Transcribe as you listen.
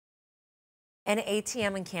An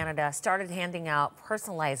ATM in Canada started handing out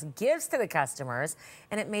personalized gifts to the customers,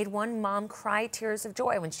 and it made one mom cry tears of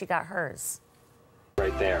joy when she got hers.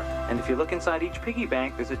 Right there. And if you look inside each piggy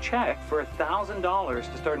bank, there's a check for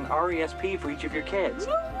 $1,000 to start an RESP for each of your kids.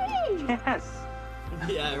 No way! Yes.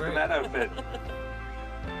 Yeah, right. That outfit.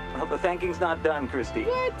 Well, the thanking's not done, Christy.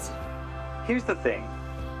 What? Here's the thing.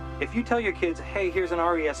 If you tell your kids, hey, here's an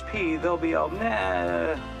RESP, they'll be all,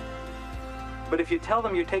 nah. But if you tell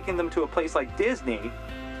them you're taking them to a place like Disney...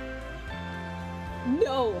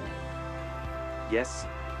 No. Yes,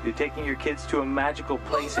 you're taking your kids to a magical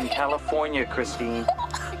place in California, Christine.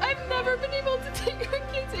 I've never been able to take my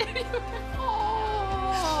kids anywhere.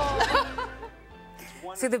 Oh.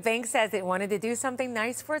 So the bank says it wanted to do something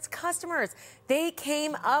nice for its customers. They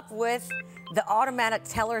came up with the automatic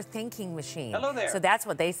teller thanking machine. Hello there. So that's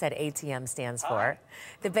what they said ATM stands for. Hi.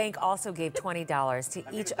 The bank also gave $20 to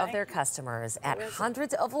each of their customers at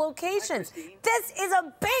hundreds of locations. This is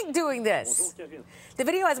a bank doing this. The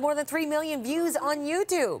video has more than 3 million views on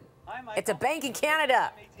YouTube. It's a bank in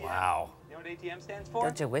Canada. Wow. You know what ATM stands for?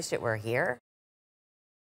 Don't you wish it were here?